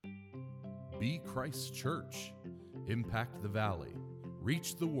Be Christ's church, impact the valley,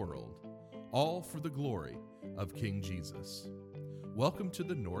 reach the world, all for the glory of King Jesus. Welcome to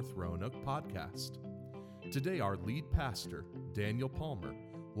the North Roanoke Podcast. Today our lead pastor, Daniel Palmer,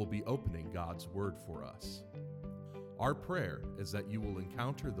 will be opening God's Word for us. Our prayer is that you will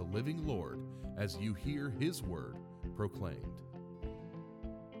encounter the living Lord as you hear His Word proclaimed.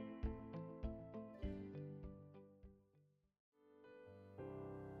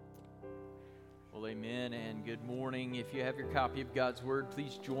 Well, amen, and good morning. If you have your copy of God's Word,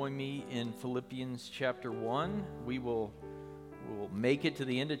 please join me in Philippians chapter 1. We will make it to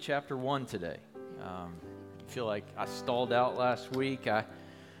the end of chapter 1 today. I feel like I stalled out last week. I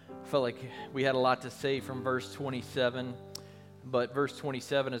felt like we had a lot to say from verse 27, but verse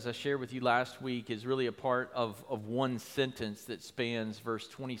 27, as I shared with you last week, is really a part of one sentence that spans verse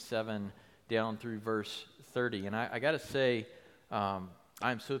 27 down through verse 30. And I got to say,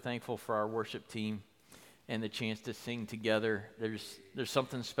 I'm so thankful for our worship team and the chance to sing together. There's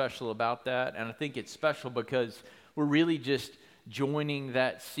something special about that, and I think it's special because we're really just joining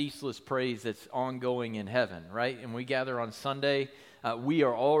that ceaseless praise that's ongoing in heaven, right? And we gather on Sunday. We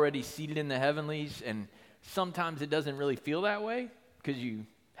are already seated in the heavenlies, and sometimes it doesn't really feel that way because you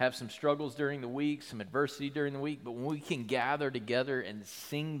have some struggles during the week, some adversity during the week, but when we can gather together and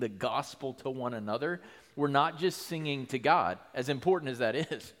sing the gospel to one another, we're not just singing to God, as important as that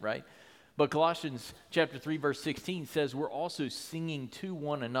is, right? But Colossians chapter 3, verse 16 says we're also singing to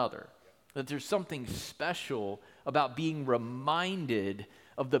one another, that there's something special about being reminded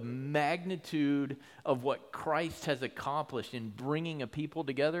of the magnitude of what Christ has accomplished in bringing a people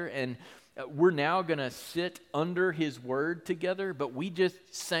together. And we're now going to sit under His Word together, but we just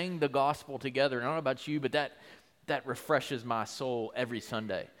sang the gospel together. And I don't know about you, but that refreshes my soul every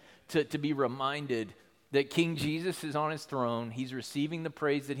Sunday to be reminded that King Jesus is on His throne, He's receiving the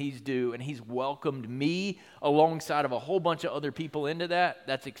praise that He's due, and He's welcomed me alongside of a whole bunch of other people into that.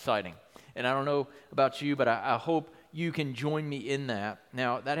 That's exciting. And I don't know about you, but I hope you can join me in that.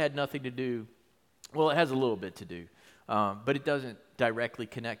 Now, that had nothing to do, well, it has a little bit to do, but it doesn't directly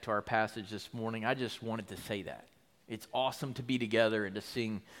connect to our passage this morning. I just wanted to say that. It's awesome to be together and to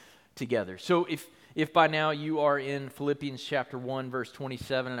sing together. So if by now you are in Philippians chapter 1, verse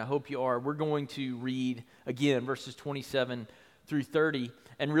 27, and I hope you are, we're going to read again verses 27 through 30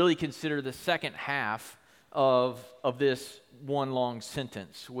 and really consider the second half of this one long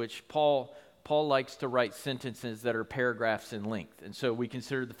sentence, which Paul likes to write sentences that are paragraphs in length. And so we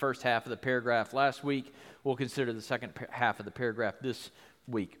considered the first half of the paragraph last week. We'll consider the second half of the paragraph this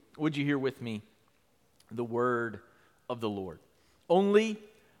week. Would you hear with me the word of the Lord? Only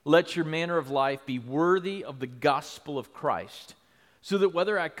let your manner of life be worthy of the gospel of Christ, so that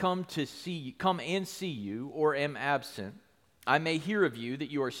whether I come and see you or am absent, I may hear of you that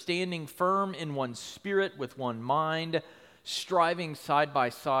you are standing firm in one spirit with one mind, striving side by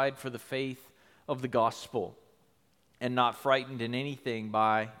side for the faith of the gospel, and not frightened in anything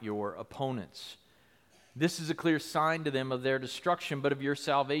by your opponents. This is a clear sign to them of their destruction, but of your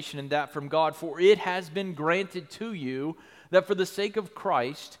salvation, and that from God. For it has been granted to you that for the sake of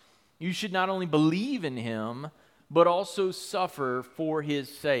Christ, you should not only believe in Him, but also suffer for His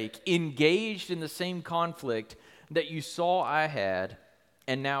sake, engaged in the same conflict that you saw I had,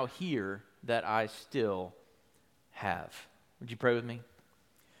 and now hear that I still have. Would you pray with me?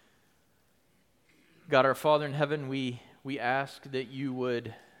 God, our Father in heaven, we ask that you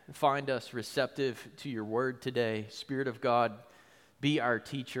would find us receptive to your word today. Spirit of God, be our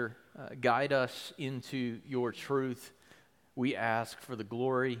teacher. Guide us into your truth. We ask for the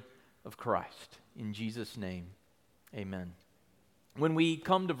glory of Christ. In Jesus' name, amen. When we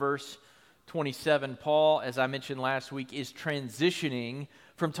come to verse 27, Paul, as I mentioned last week, is transitioning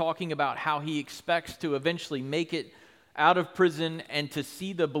from talking about how he expects to eventually make it out of prison and to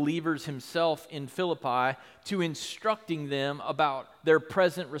see the believers himself in Philippi, to instructing them about their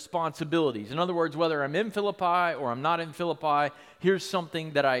present responsibilities. In other words, whether I'm in Philippi or I'm not in Philippi, here's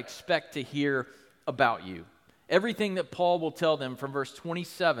something that I expect to hear about you. Everything that Paul will tell them from verse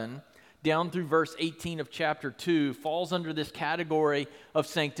 27 down through verse 18 of chapter 2 falls under this category of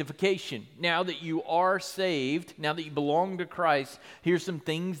sanctification. Now that you are saved, now that you belong to Christ, here's some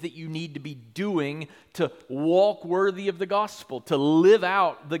things that you need to be doing to walk worthy of the gospel, to live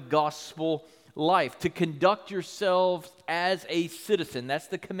out the gospel life, to conduct yourselves as a citizen. That's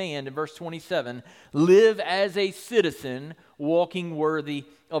the command in verse 27. Live as a citizen, walking worthy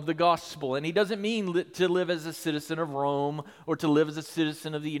of the gospel. And he doesn't mean to live as a citizen of Rome or to live as a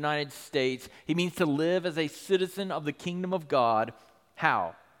citizen of the United States. He means to live as a citizen of the kingdom of God.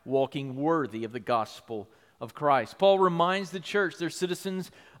 How? Walking worthy of the gospel of Christ. Paul reminds the church they're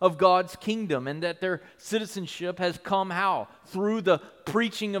citizens of God's kingdom and that their citizenship has come how? Through the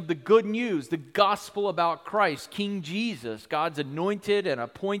preaching of the good news, the gospel about Christ, King Jesus, God's anointed and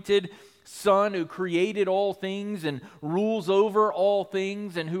appointed Son who created all things and rules over all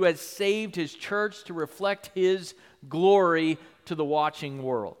things and who has saved his church to reflect his glory to the watching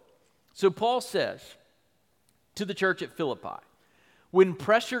world. So Paul says to the church at Philippi, when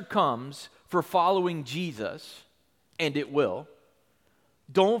pressure comes for following Jesus, and it will,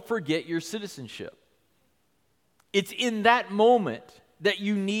 don't forget your citizenship. It's in that moment that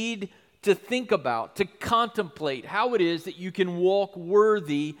you need to think about, to contemplate how it is that you can walk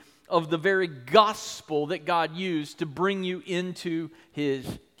worthy of the very gospel that God used to bring you into his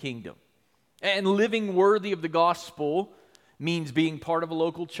kingdom. And living worthy of the gospel means being part of a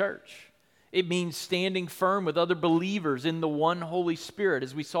local church. It means standing firm with other believers in the one Holy Spirit,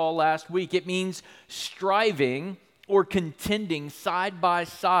 as we saw last week. It means striving or contending side by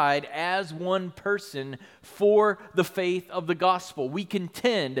side as one person for the faith of the gospel. We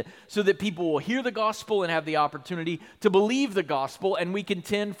contend so that people will hear the gospel and have the opportunity to believe the gospel, and we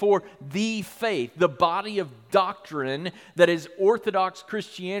contend for the faith, the body of doctrine that is Orthodox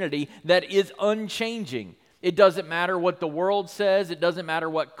Christianity, that is unchanging. It doesn't matter what the world says. It doesn't matter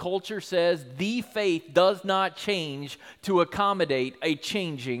what culture says. The faith does not change to accommodate a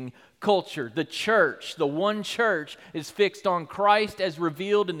changing culture. The church, the one church, is fixed on Christ as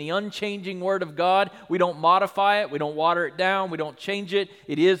revealed in the unchanging Word of God. We don't modify it. We don't water it down. We don't change it.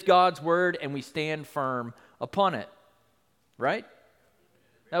 It is God's Word, and we stand firm upon it. Right?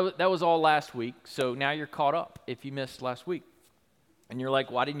 That was all last week, so now you're caught up if you missed last week. And you're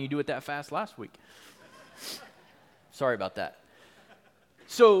like, why didn't you do it that fast last week? Sorry about that.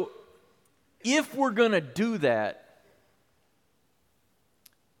 So, if we're going to do that,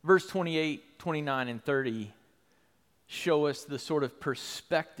 verse 28, 29, and 30 show us the sort of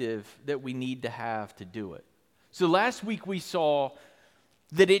perspective that we need to have to do it. So last week we saw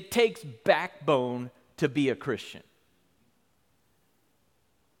that it takes backbone to be a Christian.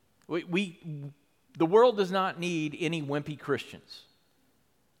 The world does not need any wimpy Christians.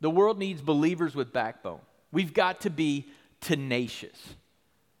 The world needs believers with backbone. We've got to be tenacious.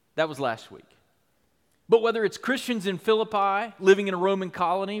 That was last week. But whether it's Christians in Philippi living in a Roman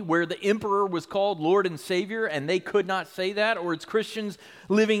colony where the emperor was called Lord and Savior and they could not say that, or it's Christians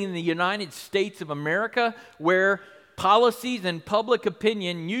living in the United States of America where policies and public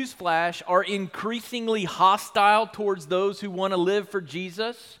opinion, newsflash, are increasingly hostile towards those who want to live for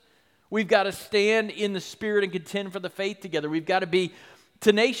Jesus, we've got to stand in the Spirit and contend for the faith together. We've got to be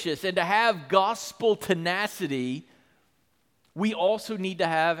tenacious, and to have gospel tenacity, we also need to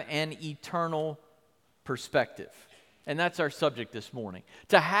have an eternal perspective. And that's our subject this morning.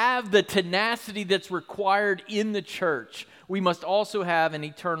 To have the tenacity that's required in the church, we must also have an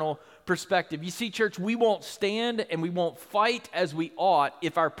eternal perspective. You see, church, we won't stand and we won't fight as we ought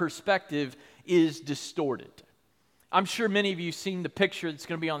if our perspective is distorted. I'm sure many of you have seen the picture that's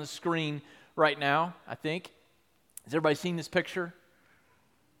going to be on the screen right now, I think. Has everybody seen this picture?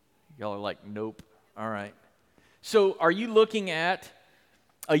 Y'all are like, nope. All right. So are you looking at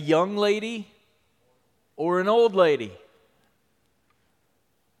a young lady or an old lady?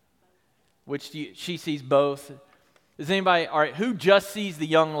 She sees both. Does anybody, all right, who just sees the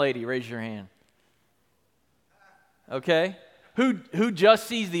young lady? Raise your hand. Okay. Who just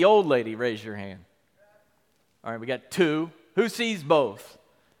sees the old lady? Raise your hand. All right, we got two. Who sees both?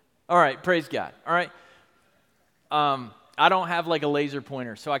 All right, praise God. All right. I don't have like a laser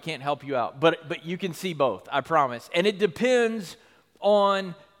pointer, so I can't help you out. But you can see both, I promise. And it depends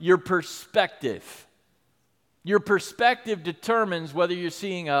on your perspective. Your perspective determines whether you're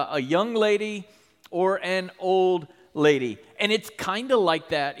seeing a young lady or an old lady. And it's kind of like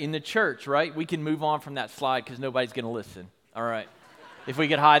that in the church, right? We can move on from that slide because nobody's going to listen. All right. If we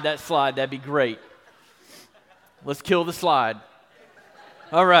could hide that slide, that'd be great. Let's kill the slide.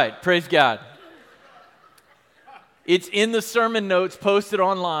 All right, praise God. It's in the sermon notes posted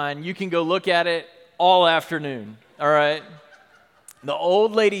online. You can go look at it all afternoon, all right? The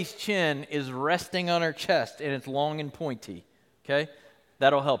old lady's chin is resting on her chest, and it's long and pointy, okay?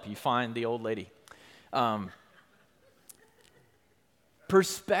 That'll help you find the old lady.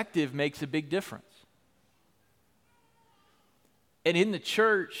 Perspective makes a big difference. And in the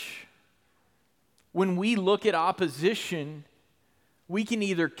church, when we look at opposition, we can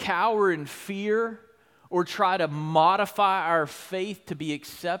either cower in fear or try to modify our faith to be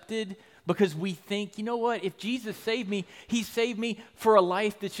accepted because we think, you know what, if Jesus saved me, he saved me for a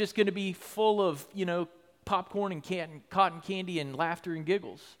life that's just going to be full of, popcorn and cotton candy and laughter and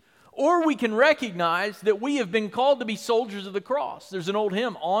giggles. Or we can recognize that we have been called to be soldiers of the cross. There's an old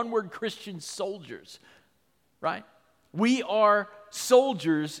hymn, Onward Christian Soldiers, right? We are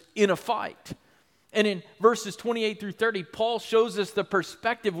soldiers in a fight. And in verses 28 through 30, Paul shows us the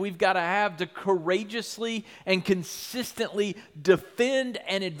perspective we've got to have to courageously and consistently defend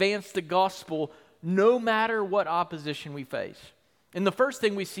and advance the gospel no matter what opposition we face. And the first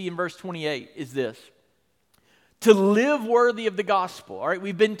thing we see in verse 28 is this: to live worthy of the gospel. All right,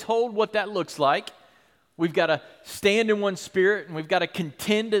 we've been told what that looks like. We've got to stand in one spirit, and we've got to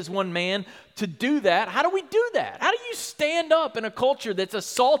contend as one man. To do that, how do we do that? How do you stand up in a culture that's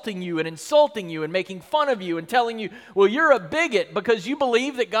assaulting you and insulting you and making fun of you and telling you, well, you're a bigot because you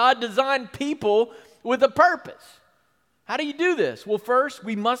believe that God designed people with a purpose? How do you do this? Well, first,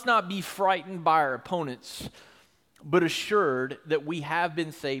 we must not be frightened by our opponents, but assured that we have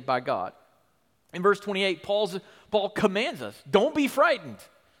been saved by God. In verse 28, Paul commands us, don't be frightened.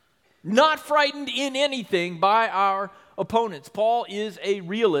 Not frightened in anything by our opponents. Paul is a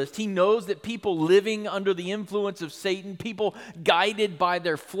realist. He knows that people living under the influence of Satan, people guided by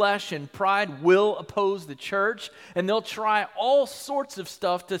their flesh and pride, will oppose the church, and they'll try all sorts of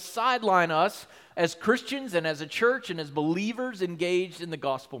stuff to sideline us as Christians and as a church and as believers engaged in the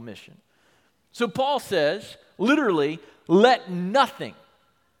gospel mission. So Paul says, literally, let nothing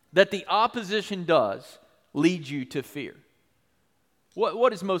that the opposition does lead you to fear.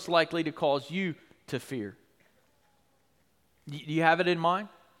 What is most likely to cause you to fear? Do you have it in mind?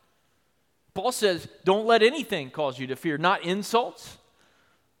 Paul says, don't let anything cause you to fear. Not insults,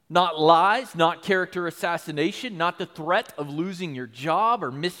 not lies, not character assassination, not the threat of losing your job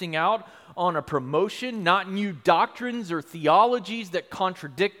or missing out on a promotion, not new doctrines or theologies that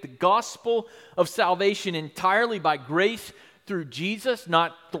contradict the gospel of salvation entirely by grace through Jesus,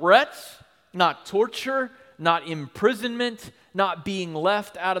 not threats, not torture, not imprisonment, not being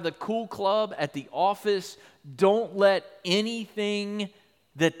left out of the cool club at the office. Don't let anything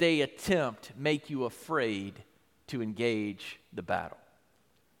that they attempt make you afraid to engage the battle.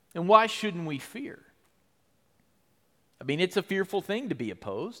 And why shouldn't we fear? I mean, it's a fearful thing to be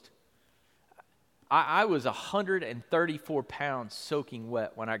opposed. I was 134 pounds soaking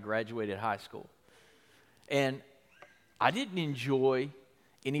wet when I graduated high school. And I didn't enjoy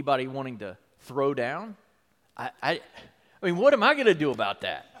anybody wanting to throw down. I mean, what am I going to do about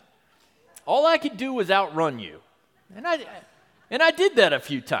that? All I could do was outrun you. And I did that a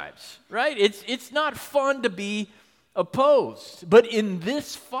few times, right? It's not fun to be opposed. But in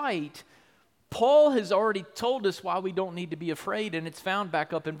this fight, Paul has already told us why we don't need to be afraid, and it's found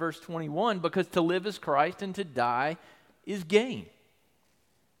back up in verse 21, because to live is Christ and to die is gain.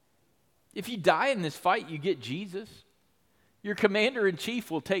 If you die in this fight, you get Jesus. Your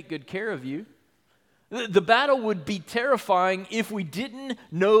commander-in-chief will take good care of you. The battle would be terrifying if we didn't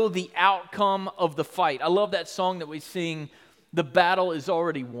know the outcome of the fight. I love that song that we sing, "The battle is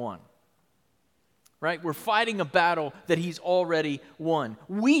already won." Right? We're fighting a battle that he's already won.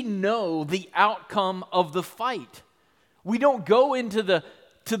 We know the outcome of the fight. We don't go into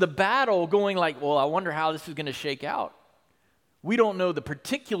the battle going like, well, I wonder how this is going to shake out. We don't know the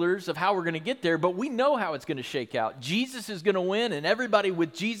particulars of how we're going to get there, but we know how it's going to shake out. Jesus is going to win, and everybody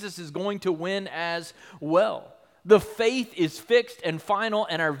with Jesus is going to win as well. The faith is fixed and final,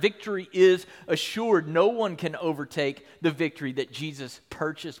 and our victory is assured. No one can overtake the victory that Jesus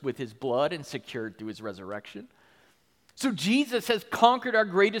purchased with his blood and secured through his resurrection. So Jesus has conquered our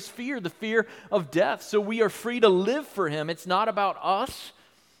greatest fear, the fear of death. So we are free to live for him. It's not about us.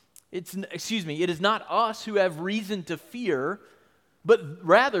 It is not us who have reason to fear, but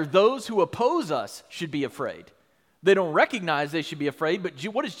rather those who oppose us should be afraid. They don't recognize they should be afraid, but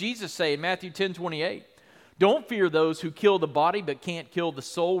what does Jesus say in Matthew 10:28? Don't fear those who kill the body but can't kill the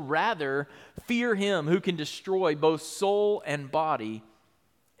soul. Rather, fear him who can destroy both soul and body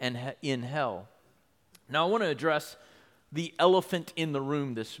and in hell. Now, I want to address the elephant in the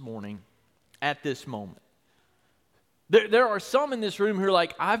room this morning at this moment. There are some in this room who are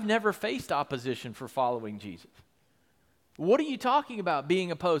like, I've never faced opposition for following Jesus. What are you talking about being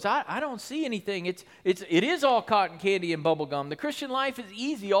opposed? I don't see anything. It is all cotton candy and bubble gum. The Christian life is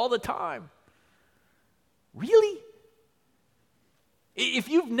easy all the time. Really? If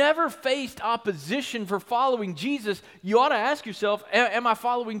you've never faced opposition for following Jesus, you ought to ask yourself, am I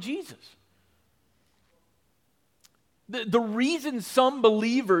following Jesus? The reason some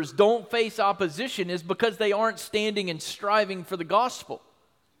believers don't face opposition is because they aren't standing and striving for the gospel,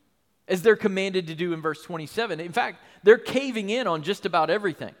 as they're commanded to do in verse 27. In fact, they're caving in on just about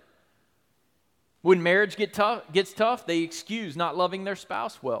everything. When marriage gets tough, they excuse not loving their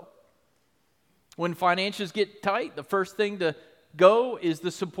spouse well. When finances get tight, the first thing to go is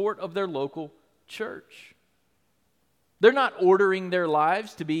the support of their local church. They're not ordering their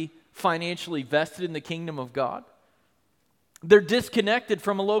lives to be financially vested in the kingdom of God. They're disconnected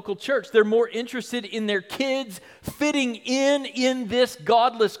from a local church. They're more interested in their kids fitting in this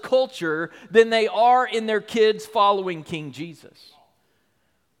godless culture than they are in their kids following King Jesus.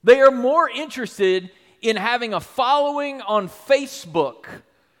 They are more interested in having a following on Facebook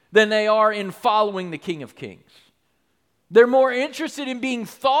than they are in following the King of Kings. They're more interested in being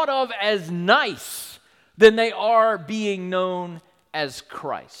thought of as nice than they are being known as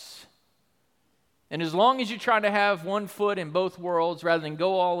Christ. And as long as you try to have one foot in both worlds rather than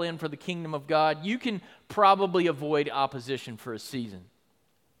go all in for the kingdom of God, you can probably avoid opposition for a season.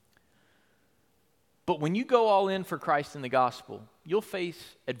 But when you go all in for Christ and the gospel, you'll face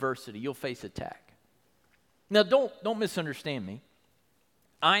adversity, you'll face attack. Now, don't misunderstand me.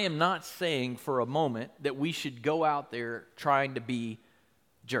 I am not saying for a moment that we should go out there trying to be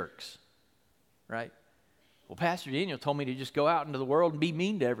jerks, right? Well, Pastor Daniel told me to just go out into the world and be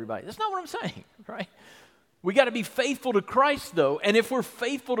mean to everybody. That's not what I'm saying, right? We got to be faithful to Christ, though. And if we're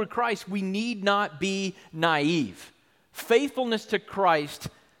faithful to Christ, we need not be naive. Faithfulness to Christ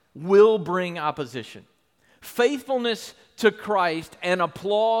will bring opposition. Faithfulness to Christ and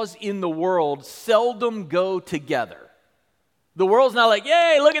applause in the world seldom go together. The world's not like,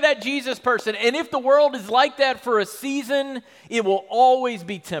 yay, look at that Jesus person. And if the world is like that for a season, it will always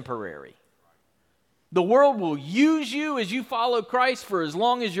be temporary. The world will use you as you follow Christ for as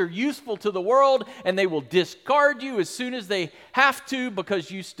long as you're useful to the world, and they will discard you as soon as they have to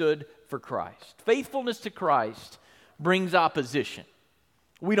because you stood for Christ. Faithfulness to Christ brings opposition.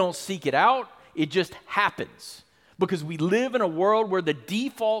 We don't seek it out, it just happens because we live in a world where the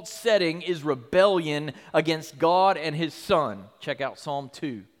default setting is rebellion against God and His Son. Check out Psalm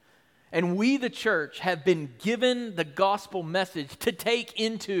 2. And we, the church, have been given the gospel message to take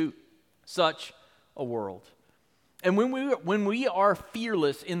into such a world. And when we are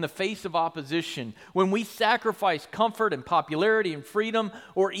fearless in the face of opposition, when we sacrifice comfort and popularity and freedom,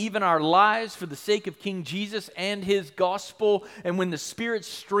 or even our lives for the sake of King Jesus and His gospel, and when the Spirit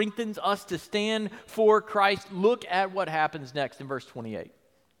strengthens us to stand for Christ, look at what happens next in verse 28.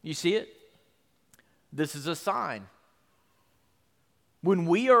 You see it? This is a sign. When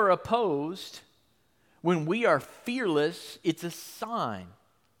we are opposed, when we are fearless, it's a sign.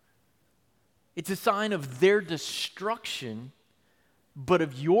 It's a sign of their destruction, but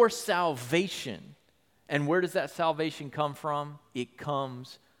of your salvation. And where does that salvation come from? It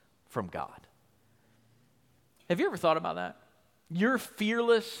comes from God. Have you ever thought about that? Your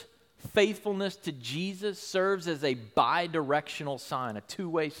fearless faithfulness to Jesus serves as a bi-directional sign, a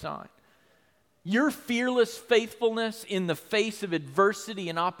two-way sign. Your fearless faithfulness in the face of adversity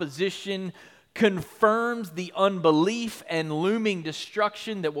and opposition confirms the unbelief and looming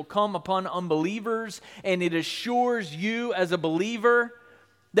destruction that will come upon unbelievers, and it assures you as a believer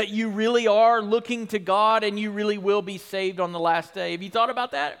that you really are looking to God and you really will be saved on the last day. Have you thought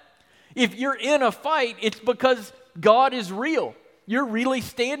about that? If you're in a fight, it's because God is real. You're really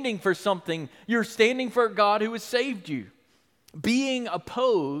standing for something. You're standing for a God who has saved you. Being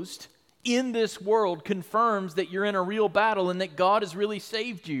opposed in this world confirms that you're in a real battle and that God has really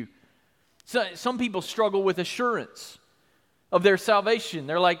saved you. So, some people struggle with assurance of their salvation.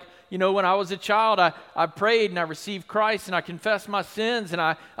 They're like, when I was a child, I prayed and I received Christ and I confessed my sins and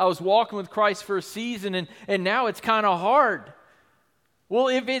I was walking with Christ for a season and now it's kind of hard. Well,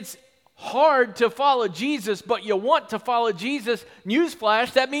 if it's hard to follow Jesus, but you want to follow Jesus,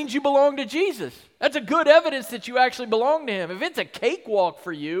 newsflash, that means you belong to Jesus. That's a good evidence that you actually belong to Him. If it's a cakewalk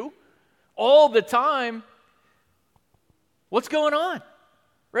for you all the time, what's going on?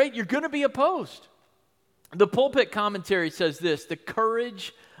 Right? You're going to be opposed. The pulpit commentary says this: the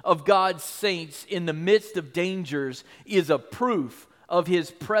courage of God's saints in the midst of dangers is a proof of His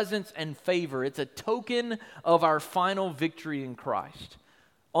presence and favor. It's a token of our final victory in Christ.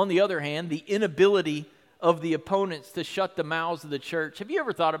 On the other hand, the inability of the opponents to shut the mouths of the church. Have you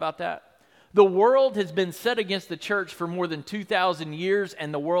ever thought about that? The world has been set against the church for more than 2,000 years,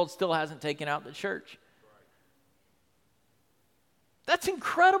 and the world still hasn't taken out the church. That's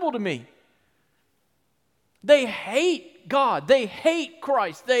incredible to me. They hate God. They hate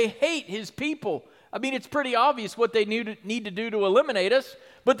Christ. They hate His people. I mean, it's pretty obvious what they need to do to eliminate us,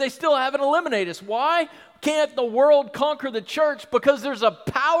 but they still haven't eliminated us. Why can't the world conquer the church? Because there's a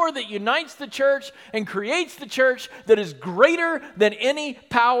power that unites the church and creates the church that is greater than any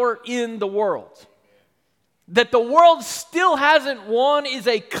power in the world. that the world still hasn't won is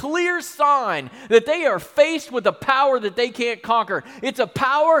a clear sign that they are faced with a power that they can't conquer. It's a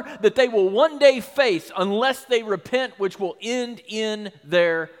power that they will one day face unless they repent, which will end in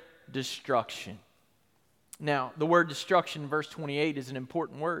their destruction. Now, the word destruction, verse 28, is an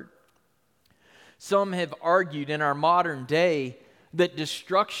important word. Some have argued in our modern day that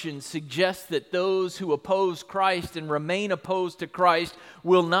destruction suggests that those who oppose Christ and remain opposed to Christ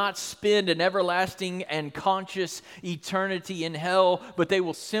will not spend an everlasting and conscious eternity in hell, but they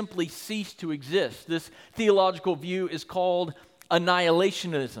will simply cease to exist. This theological view is called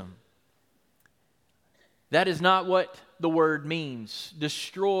annihilationism. That is not what the word means.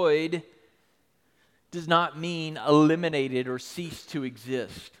 Destroyed does not mean eliminated or cease to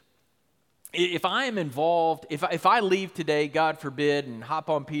exist. If I am involved, if I leave today, God forbid, and hop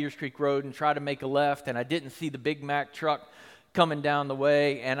on Peters Creek Road and try to make a left, and I didn't see the Big Mac truck coming down the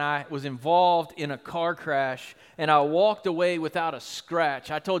way, and I was involved in a car crash, and I walked away without a scratch.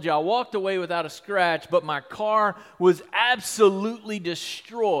 I told you I walked away without a scratch, but my car was absolutely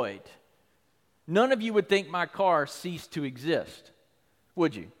destroyed. None of you would think my car ceased to exist,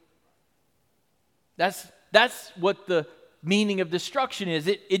 would you? That's what the meaning of destruction is.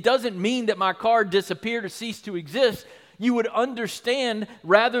 It doesn't mean that my car disappeared or ceased to exist. You would understand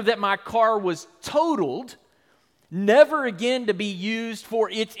rather that my car was totaled, never again to be used for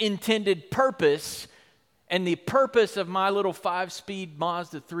its intended purpose. And the purpose of my little 5-speed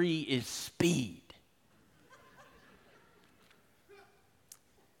Mazda 3 is speed.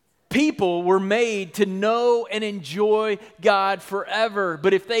 People were made to know and enjoy God forever.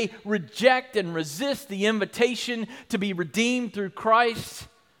 But if they reject and resist the invitation to be redeemed through Christ,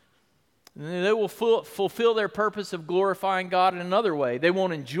 they will fulfill their purpose of glorifying God in another way. They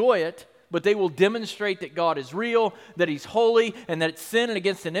won't enjoy it, but they will demonstrate that God is real, that He's holy, and that sin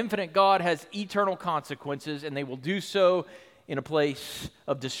against an infinite God has eternal consequences, and they will do so in a place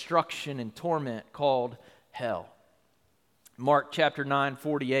of destruction and torment called hell. Mark chapter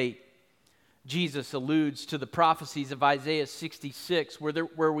 9:48, Jesus alludes to the prophecies of Isaiah 66,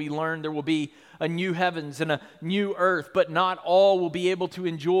 where we learn there will be a new heavens and a new earth, but not all will be able to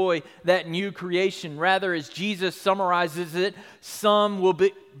enjoy that new creation. Rather, as Jesus summarizes it, some will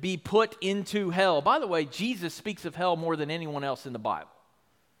be put into hell. By the way, Jesus speaks of hell more than anyone else in the Bible.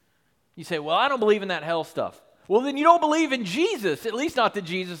 You say, well, I don't believe in that hell stuff. Well, then you don't believe in Jesus, at least not the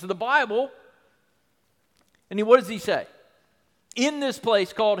Jesus of the Bible. And what does He say? In this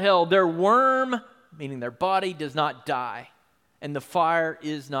place called hell, their worm, meaning their body, does not die, and the fire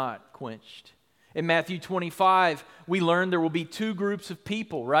is not quenched. In Matthew 25, we learn there will be two groups of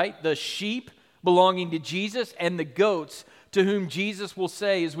people, right? The sheep belonging to Jesus and the goats, to whom Jesus will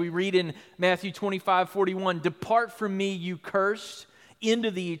say, as we read in Matthew 25:41, "Depart from me, you cursed,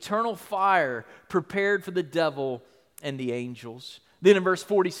 into the eternal fire prepared for the devil and the angels." Then in verse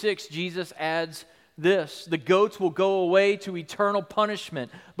 46, Jesus adds this: "The goats will go away to eternal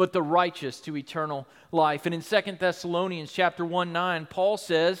punishment, but the righteous to eternal life." And in 2 Thessalonians chapter 1:9, Paul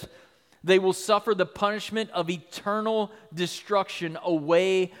says, "They will suffer the punishment of eternal destruction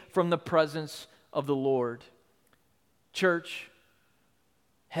away from the presence of the Lord." Church,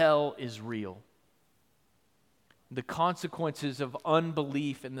 hell is real. The consequences of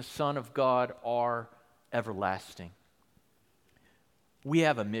unbelief in the Son of God are everlasting. We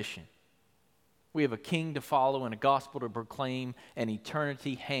have a mission. We have a king to follow and a gospel to proclaim, and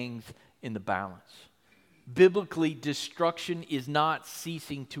eternity hangs in the balance. Biblically, destruction is not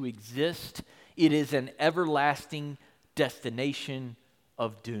ceasing to exist. It is an everlasting destination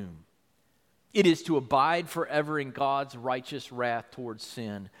of doom. It is to abide forever in God's righteous wrath towards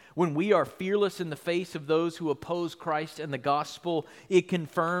sin. When we are fearless in the face of those who oppose Christ and the gospel, it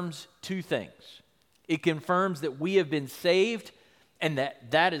confirms two things. It confirms that we have been saved, and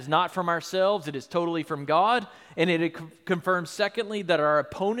that is not from ourselves, it is totally from God. And it confirms, secondly, that our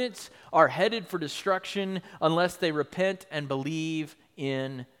opponents are headed for destruction unless they repent and believe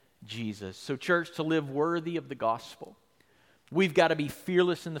in Jesus. So, church, to live worthy of the gospel, we've got to be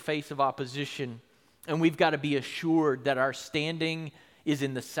fearless in the face of opposition, and we've got to be assured that our standing is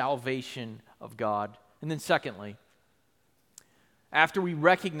in the salvation of God. And then secondly, after we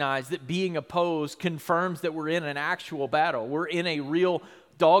recognize that being opposed confirms that we're in an actual battle, we're in a real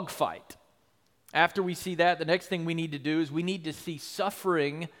dogfight. After we see that, the next thing we need to do is we need to see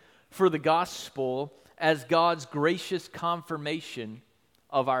suffering for the gospel as God's gracious confirmation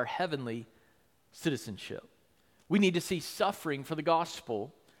of our heavenly citizenship. We need to see suffering for the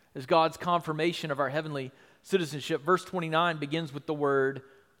gospel as God's confirmation of our heavenly citizenship. Verse 29 begins with the word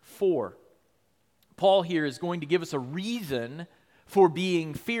 "for." Paul here is going to give us a reason for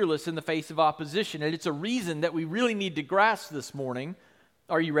being fearless in the face of opposition. And it's a reason that we really need to grasp this morning.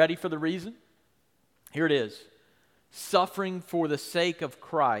 Are you ready for the reason? Here it is. Suffering for the sake of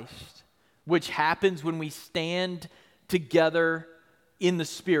Christ, which happens when we stand together in the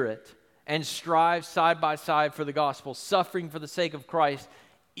Spirit and strive side by side for the gospel. Suffering for the sake of Christ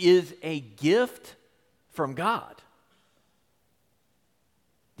is a gift from God.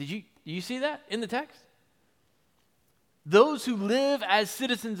 Do you see that in the text? Those who live as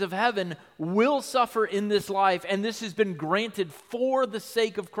citizens of heaven will suffer in this life, and this has been granted for the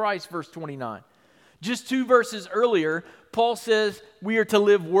sake of Christ, verse 29. Just 2 verses earlier, Paul says we are to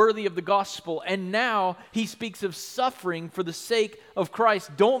live worthy of the gospel, and now he speaks of suffering for the sake of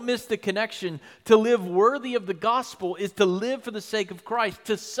Christ. Don't miss the connection. To live worthy of the gospel is to live for the sake of Christ.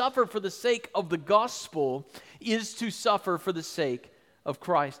 To suffer for the sake of the gospel is to suffer for the sake of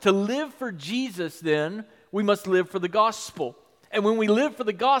Christ. To live for Jesus, then, we must live for the gospel. And when we live for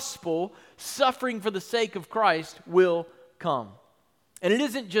the gospel, suffering for the sake of Christ will come. And it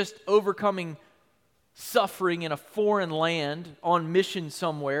isn't just overcoming suffering in a foreign land on mission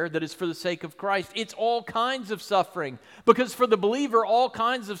somewhere that is for the sake of Christ. It's all kinds of suffering. Because for the believer, all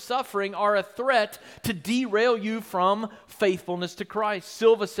kinds of suffering are a threat to derail you from faithfulness to Christ.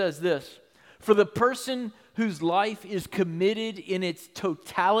 Silva says this, for the person whose life is committed in its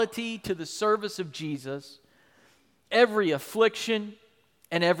totality to the service of Jesus, every affliction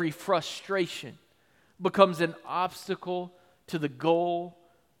and every frustration becomes an obstacle to the goal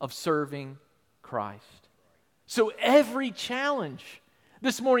of serving Christ. So every challenge,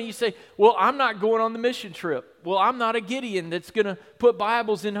 this morning you say, well, I'm not going on the mission trip. Well, I'm not a Gideon that's going to put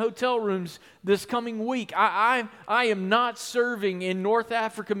Bibles in hotel rooms this coming week. I am not serving in North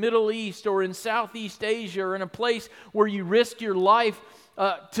Africa, Middle East, or in Southeast Asia, or in a place where you risk your life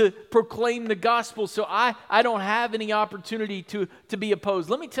to proclaim the gospel, so I don't have any opportunity to be opposed.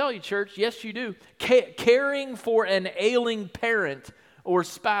 Let me tell you, church, yes, you do. Caring for an ailing parent or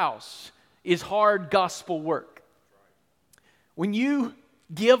spouse is hard gospel work. When you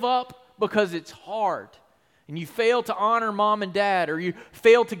give up because it's hard, and you fail to honor mom and dad, or you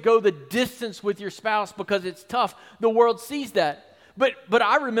fail to go the distance with your spouse because it's tough, the world sees that. But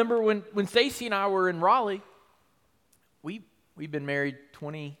I remember when Stacy and I were in Raleigh, we've been married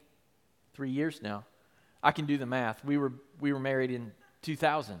 23 years now. I can do the math. We were married in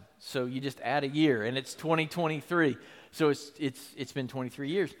 2000, so you just add a year, and it's 2023. So it's been 23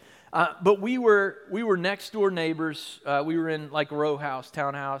 years. But we were next door neighbors. We were in like a row house,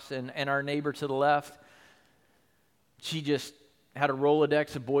 townhouse, and our neighbor to the left, she just had a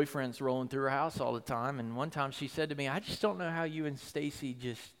Rolodex of boyfriends rolling through her house all the time. And one time she said to me, I just don't know how you and Stacy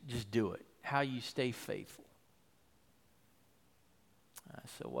just do it, how you stay faithful. I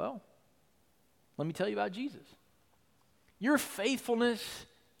said, well, let me tell you about Jesus. Your faithfulness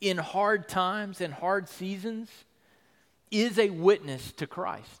in hard times and hard seasons is a witness to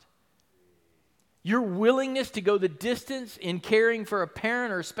Christ. Your willingness to go the distance in caring for a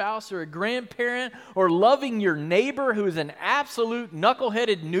parent or a spouse or a grandparent or loving your neighbor who is an absolute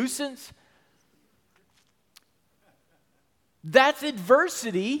knuckleheaded nuisance, that's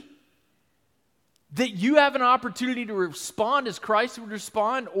adversity that you have an opportunity to respond as Christ would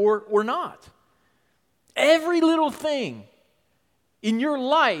respond or not. Every little thing in your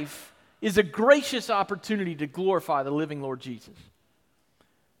life is a gracious opportunity to glorify the living Lord Jesus.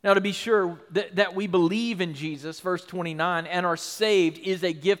 Now, to be sure that we believe in Jesus, verse 29, and are saved is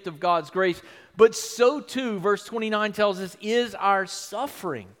a gift of God's grace, but so too, verse 29 tells us, is our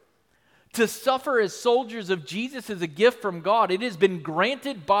suffering. To suffer as soldiers of Jesus is a gift from God. It has been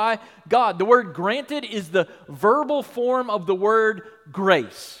granted by God. The word granted is the verbal form of the word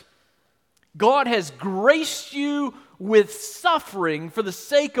grace. God has graced you with suffering for the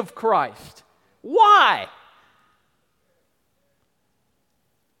sake of Christ. Why?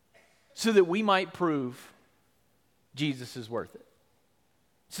 So that we might prove Jesus is worth it.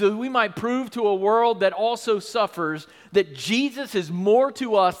 So that we might prove to a world that also suffers that Jesus is more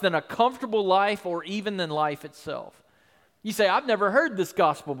to us than a comfortable life or even than life itself. You say, I've never heard this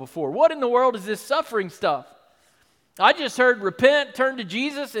gospel before. What in the world is this suffering stuff? I just heard repent, turn to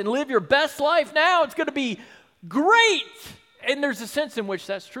Jesus, and live your best life now. It's going to be great. And there's a sense in which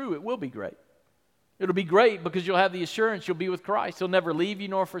that's true. It will be great. It'll be great because you'll have the assurance you'll be with Christ. He'll never leave you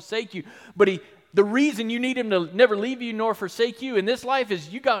nor forsake you. But the reason you need Him to never leave you nor forsake you in this life is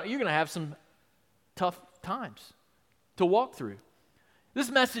you're going to have some tough times to walk through. This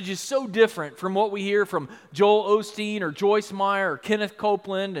message is so different from what we hear from Joel Osteen or Joyce Meyer or Kenneth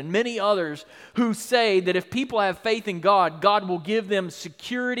Copeland and many others who say that if people have faith in God, God will give them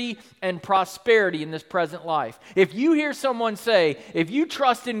security and prosperity in this present life. If you hear someone say, if you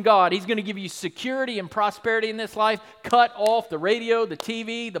trust in God, He's going to give you security and prosperity in this life, cut off the radio, the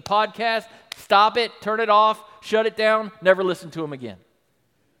TV, the podcast, stop it, turn it off, shut it down, never listen to Him again.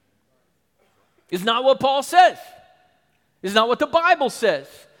 It's not what Paul says. It's not what the Bible says.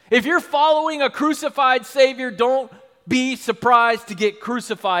 If you're following a crucified Savior, don't be surprised to get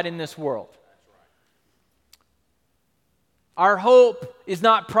crucified in this world. Our hope is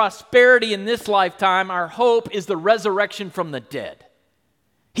not prosperity in this lifetime. Our hope is the resurrection from the dead.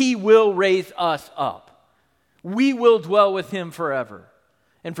 He will raise us up. We will dwell with Him forever.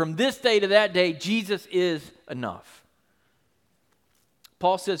 And from this day to that day, Jesus is enough.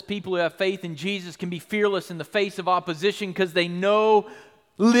 Paul says people who have faith in Jesus can be fearless in the face of opposition because they know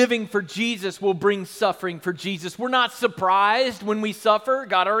living for Jesus will bring suffering for Jesus. We're not surprised when we suffer.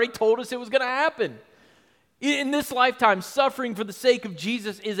 God already told us it was going to happen. In this lifetime, suffering for the sake of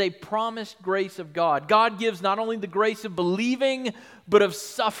Jesus is a promised grace of God. God gives not only the grace of believing, but of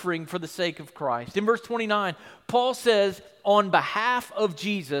suffering for the sake of Christ. In verse 29, Paul says, on behalf of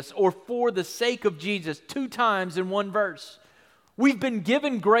Jesus, or for the sake of Jesus, 2 times in one verse. We've been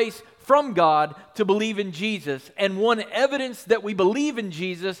given grace from God to believe in Jesus, and one evidence that we believe in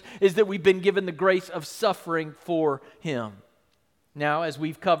Jesus is that we've been given the grace of suffering for Him. Now, as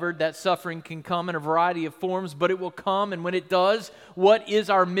we've covered, that suffering can come in a variety of forms, but it will come, and when it does, what is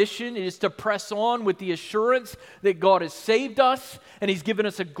our mission? It is to press on with the assurance that God has saved us, and He's given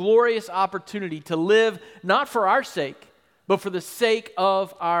us a glorious opportunity to live, not for our sake, but for the sake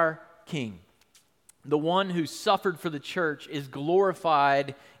of our King. The one who suffered for the church is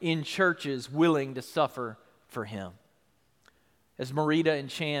glorified in churches willing to suffer for Him. As Marita and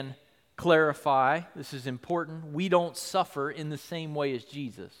Chan clarify, this is important, we don't suffer in the same way as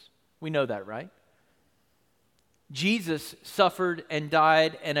Jesus. We know that, right? Jesus suffered and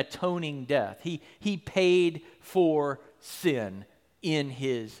died an atoning death. He paid for sin in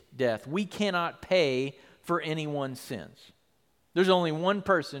His death. We cannot pay for anyone's sins. There's only one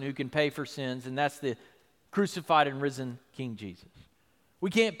person who can pay for sins, and that's the crucified and risen King Jesus. We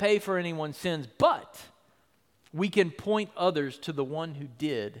can't pay for anyone's sins, but we can point others to the one who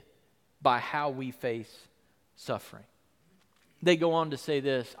did by how we face suffering. They go on to say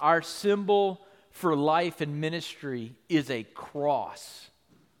this, our symbol for life and ministry is a cross.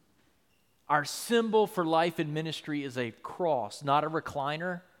 Our symbol for life and ministry is a cross, not a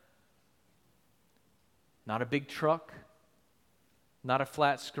recliner, not a big truck, not a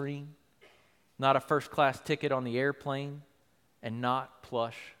flat screen, not a first-class ticket on the airplane, and not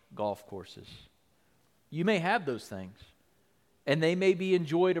plush golf courses. You may have those things, and they may be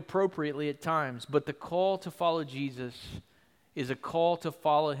enjoyed appropriately at times, but the call to follow Jesus is a call to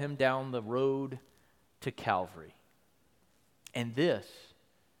follow Him down the road to Calvary. And this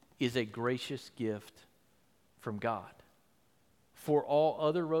is a gracious gift from God. For all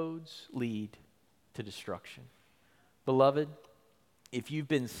other roads lead to destruction. Beloved, if you've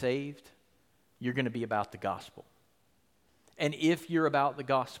been saved, you're going to be about the gospel. And if you're about the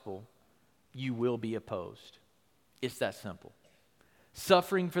gospel, you will be opposed. It's that simple.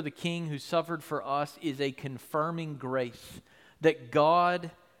 Suffering for the King who suffered for us is a confirming grace that God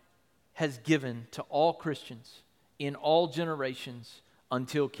has given to all Christians in all generations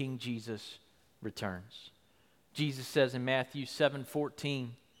until King Jesus returns. Jesus says in Matthew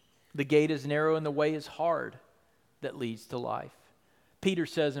 7:14, the gate is narrow and the way is hard that leads to life. Peter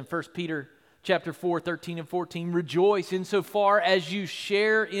says in 1 Peter chapter 4, 13 and 14, rejoice insofar as you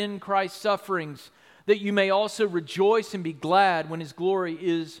share in Christ's sufferings, that you may also rejoice and be glad when His glory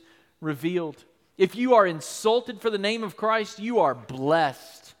is revealed. If you are insulted for the name of Christ, you are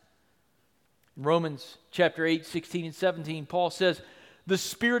blessed. In Romans chapter 8, 16 and 17, Paul says, the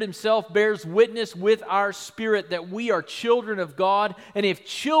Spirit Himself bears witness with our spirit that we are children of God, and if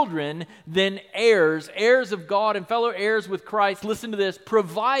children, then heirs, heirs of God and fellow heirs with Christ. Listen to this,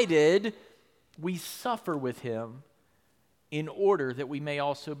 provided we suffer with Him in order that we may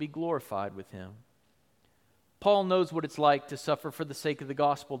also be glorified with Him. Paul knows what it's like to suffer for the sake of the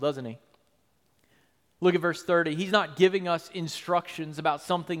gospel, doesn't he? Look at verse 30. He's not giving us instructions about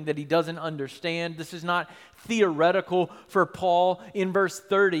something that he doesn't understand. This is not theoretical for Paul. In verse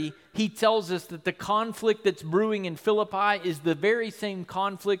 30, he tells us that the conflict that's brewing in Philippi is the very same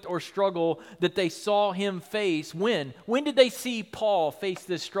conflict or struggle that they saw him face. When? When did they see Paul face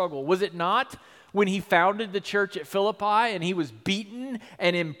this struggle? Was it not when he founded the church at Philippi and he was beaten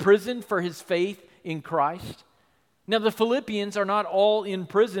and imprisoned for his faith in Christ? Now, the Philippians are not all in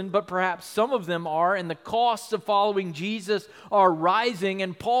prison, but perhaps some of them are, and the costs of following Jesus are rising,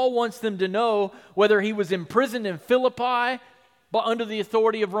 and Paul wants them to know whether he was imprisoned in Philippi but under the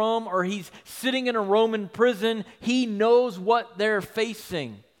authority of Rome, or he's sitting in a Roman prison. He knows what they're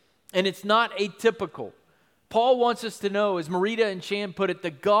facing, and it's not atypical. Paul wants us to know, as Marita and Chan put it,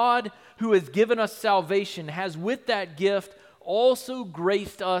 the God who has given us salvation has with that gift also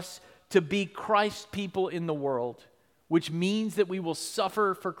graced us to be Christ's people in the world, which means that we will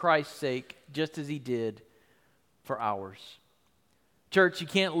suffer for Christ's sake, just as he did for ours. Church, you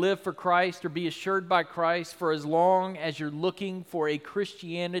can't live for Christ or be assured by Christ for as long as you're looking for a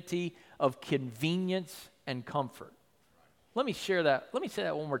Christianity of convenience and comfort. Let me share that. Let me say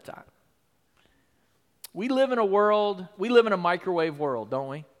that one more time. We live in a microwave world, don't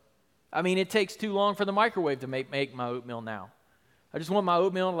we? I mean, it takes too long for the microwave to make my oatmeal now. I just want my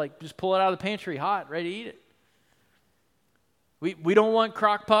oatmeal to just pull it out of the pantry hot, ready to eat it. We don't want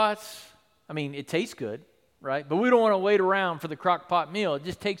crock pots. I mean, it tastes good, right? But we don't want to wait around for the crock pot meal. It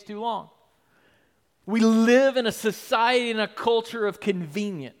just takes too long. We live in a society and a culture of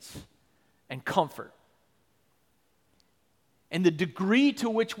convenience and comfort. And the degree to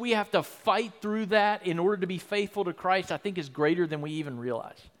which we have to fight through that in order to be faithful to Christ, I think, is greater than we even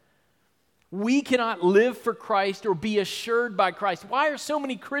realize. We cannot live for Christ or be assured by Christ. Why are so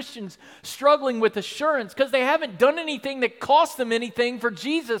many Christians struggling with assurance? Because they haven't done anything that cost them anything for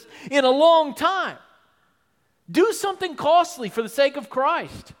Jesus in a long time. Do something costly for the sake of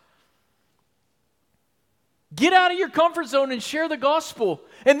Christ. Get out of your comfort zone and share the gospel.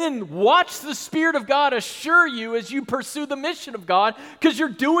 And then watch the Spirit of God assure you as you pursue the mission of God, because you're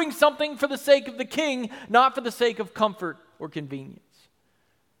doing something for the sake of the King, not for the sake of comfort or convenience.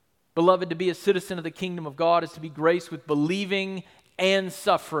 Beloved, to be a citizen of the kingdom of God is to be graced with believing and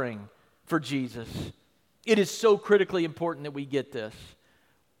suffering for Jesus. It is so critically important that we get this.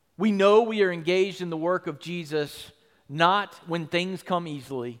 We know we are engaged in the work of Jesus not when things come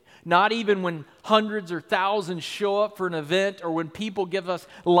easily, not even when hundreds or thousands show up for an event or when people give us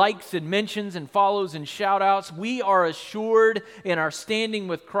likes and mentions and follows and shout outs. We are assured in our standing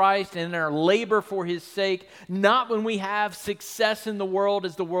with Christ and in our labor for his sake, not when we have success in the world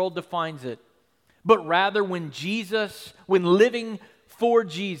as the world defines it, but rather when living for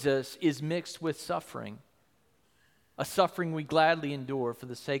Jesus is mixed with suffering, a suffering we gladly endure for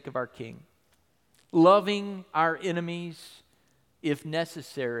the sake of our King. Loving our enemies, if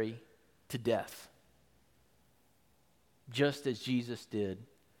necessary, to death, just as Jesus did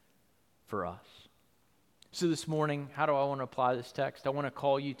for us. So this morning, how do I want to apply this text? I want to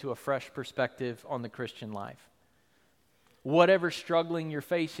call you to a fresh perspective on the Christian life. Whatever struggling you're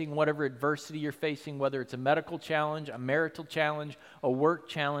facing, whatever adversity you're facing, whether it's a medical challenge, a marital challenge, a work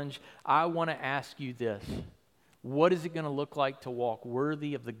challenge, I want to ask you this. What is it going to look like to walk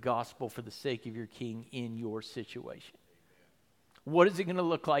worthy of the gospel for the sake of your King in your situation? What is it going to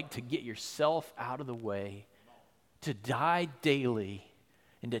look like to get yourself out of the way, to die daily,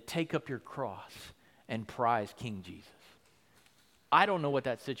 and to take up your cross and prize King Jesus? I don't know what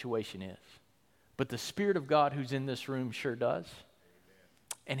that situation is, but the Spirit of God who's in this room sure does.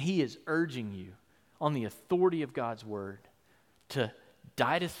 And he is urging you on the authority of God's word to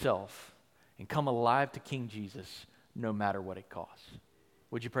die to self and come alive to King Jesus, no matter what it costs.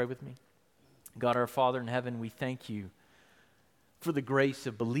 Would you pray with me? God, our Father in heaven, we thank you for the grace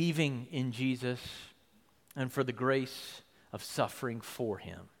of believing in Jesus and for the grace of suffering for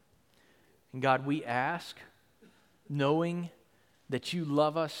him. And God, we ask, knowing that you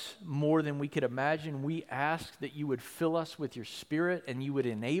love us more than we could imagine, we ask that you would fill us with your Spirit and you would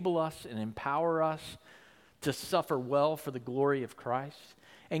enable us and empower us to suffer well for the glory of Christ.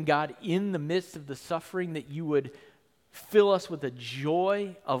 And God, in the midst of the suffering, that you would fill us with a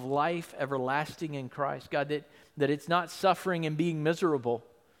joy of life everlasting in Christ. God, that it's not suffering and being miserable.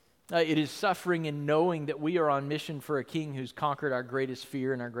 It is suffering and knowing that we are on mission for a King who's conquered our greatest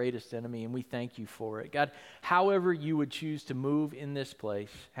fear and our greatest enemy, and we thank you for it. God, however you would choose to move in this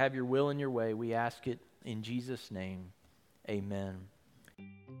place, have your will and your way. We ask it in Jesus' name. Amen.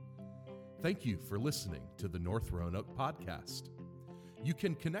 Thank you for listening to the North Roanoke Podcast. You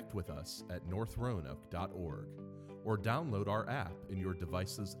can connect with us at northroanoke.org or download our app in your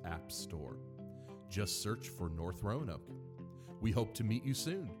device's app store. Just search for North Roanoke. We hope to meet you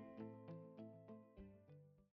soon.